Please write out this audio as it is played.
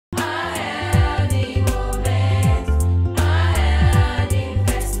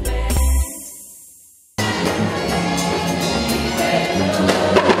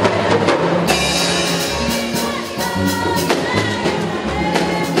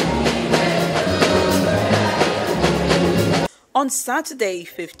On Saturday,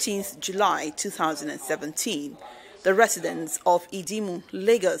 15th July 2017, the residents of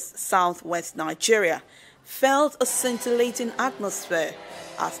Idimu-Lagos, southwest Nigeria, felt a scintillating atmosphere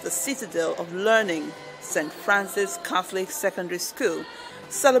as the citadel of learning, St. Francis Catholic Secondary School,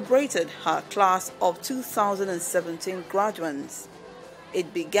 celebrated her class of 2017 graduates.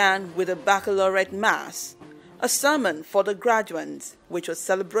 It began with a baccalaureate mass, a sermon for the graduates, which was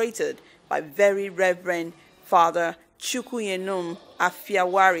celebrated by Very Reverend Father Chukwuyenum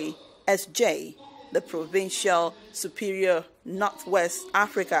Afiawari, S.J., the Provincial Superior Northwest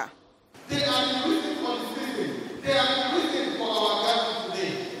Africa. They are written for the season. They are written for our gathering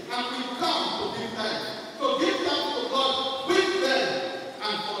today. And we come to give thanks. To give thanks to God with them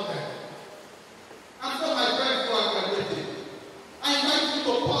and for them. And so my friends who are graduating, I invite you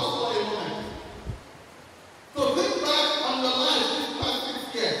to pause for a moment. To think back on your life these past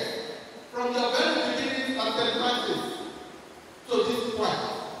 6 years, from your very beginning at St. Francis to this point.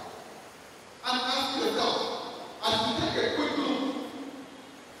 And ask yourself, as you take a quick look,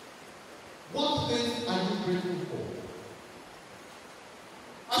 what things are you grateful for?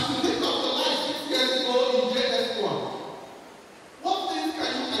 As you think of the life 6 years ago in JS1, what things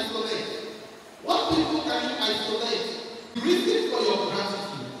can you isolate? What people can you isolate? The reason for your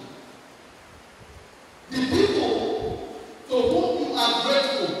gratitude. The people to whom you are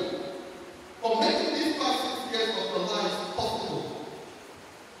grateful for making these past 6 years of your life possible.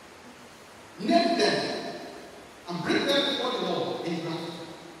 Name them and bring them before the Lord in gratitude.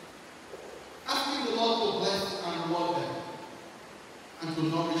 Asking the Lord to bless and reward them, and to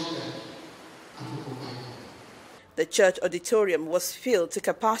nourish them, and to provide them. The church auditorium was filled to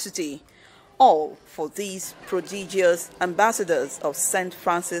capacity, all for these prodigious ambassadors of St.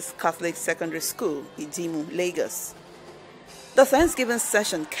 Francis Catholic Secondary School, Idimu-Lagos. The Thanksgiving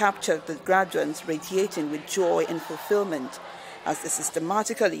session captured the graduates radiating with joy and fulfillment as they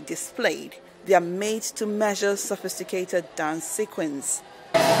systematically displayed their made-to-measure sophisticated dance sequence.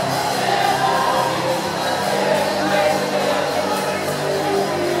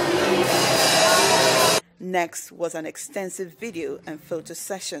 Next was an extensive video and photo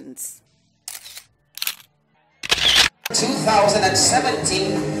sessions.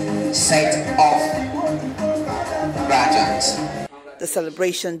 2017 set of graduates. The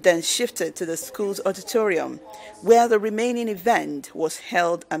celebration then shifted to the school's auditorium, where the remaining event was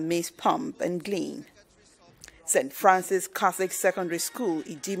held amidst pomp and glee. St. Francis Catholic Secondary School,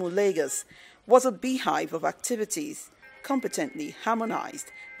 Idimu-Lagos, was a beehive of activities competently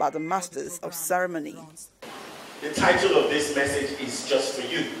harmonized by the masters of ceremony. The title of this message is just for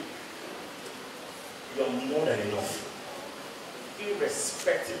you. You are more than enough,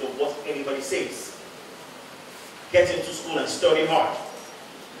 irrespective of what anybody says. Get into school and study hard.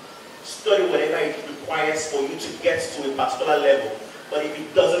 Study whatever it requires for you to get to a particular level. But if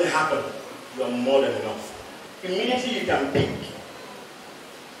it doesn't happen, you are more than enough. Immediately you can pick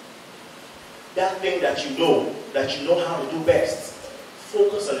that thing that you know how to do best.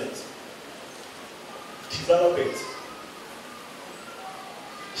 Focus on it. Develop it.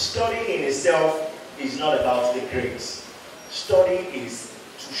 Studying in itself is not about the grades. Studying is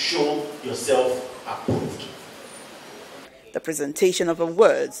to show yourself approved. The presentation of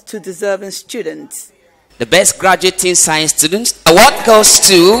awards to deserving students. The best graduating science student award goes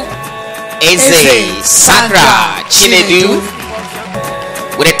to Eze Sandra Chinedu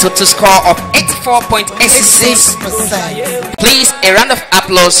with a total score of 84.86%. Please, a round of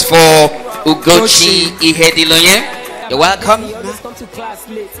applause for Ugochi Ihediloye. You're welcome.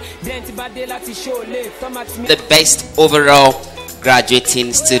 The best overall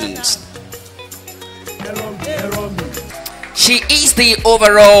graduating student. She is the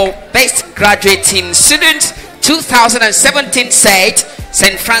overall best graduating student 2017 set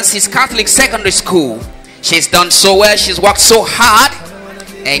St. Francis Catholic Secondary School. She's done so well, she's worked so hard,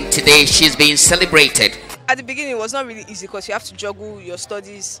 and today she's being celebrated. At the beginning, it was not really easy because you have to juggle your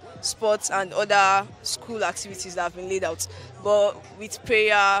studies, sports, and other school activities that have been laid out. But with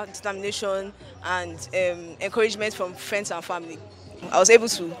prayer, determination, and encouragement from friends and family, I was able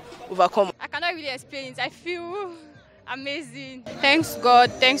to overcome. I cannot really explain it. I feel amazing. Thanks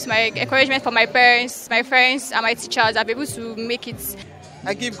God, thanks my encouragement from my parents, my friends, and my teachers. I've been able to make it.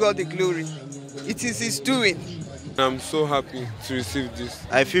 I give God the glory. It is His doing. I'm so happy to receive this.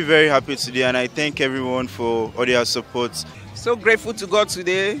 I feel very happy today, and I thank everyone for all their support. So grateful to God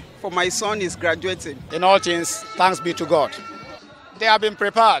today for my son is graduating. In all things, thanks be to God. They have been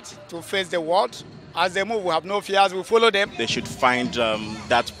prepared to face the world. As they move, we have no fears, we follow them. They should find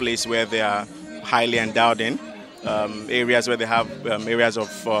that place where they are highly endowed in, areas where they have areas of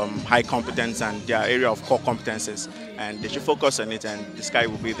high competence and their area of core competences. and they should focus on it, and the sky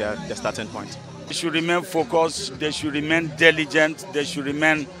will be their starting point. They should remain focused, they should remain diligent, they should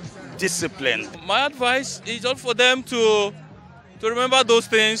remain disciplined. My advice is just for them to remember those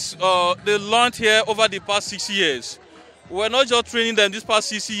things they learned here over the past 6 years. We're not just training them these past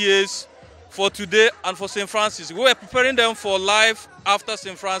 6 years for today and for St. Francis. We were preparing them for life after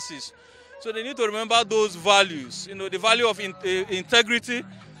St. Francis. So they need to remember those values, the value of integrity,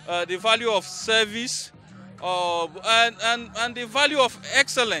 the value of service, and the value of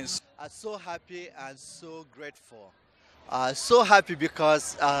excellence. I'm so happy and so grateful. So happy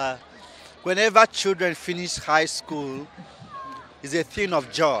because whenever children finish high school, it's a thing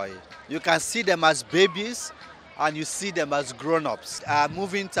of joy. You can see them as babies and you see them as grown-ups.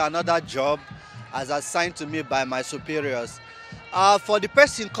 Moving to another job as assigned to me by my superiors. For the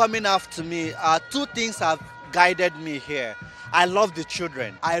person coming after me, 2 things have guided me here. I love the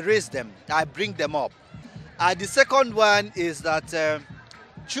children. I raise them. I bring them up. The second one is that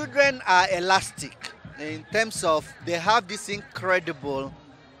children are elastic in terms of they have this incredible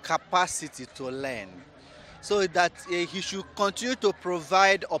capacity to learn. So that he should continue to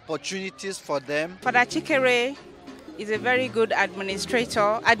provide opportunities for them. Father Chikere is a very good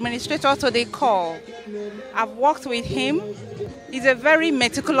administrator to the core. I've worked with him. He's a very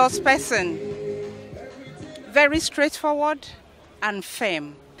meticulous person, very straightforward and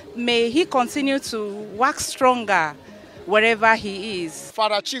firm. May he continue to work stronger wherever he is.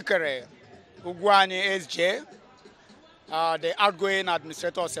 Father Chikere Ugwani SJ, the outgoing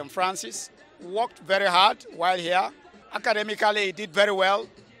administrator of St. Francis, worked very hard while here. Academically, he did very well.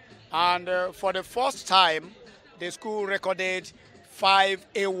 And for the first time, the school recorded 5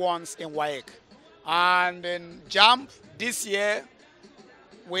 A1s in WAEC. And in JAMB this year,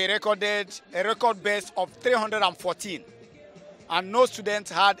 we recorded a record base of 314. And no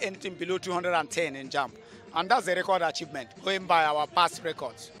students had anything below 210 in JAMB. And that's a record achievement, going by our past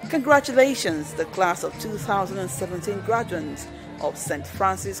records. Congratulations, the class of 2017 graduates of St.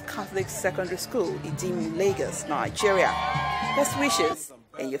 Francis Catholic Secondary School, Idimu-Lagos, Nigeria. Best wishes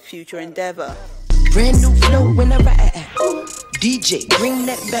in your future endeavor. Brand new flow when I ride. DJ, bring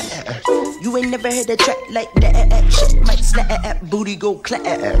that back. You ain't never heard a track like that. Shit might snap, booty go clap.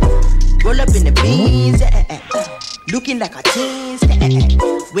 Roll up in the beans, looking like a teen.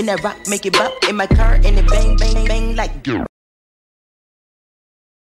 When I rock, make it bop in my car and it bang, bang, bang like.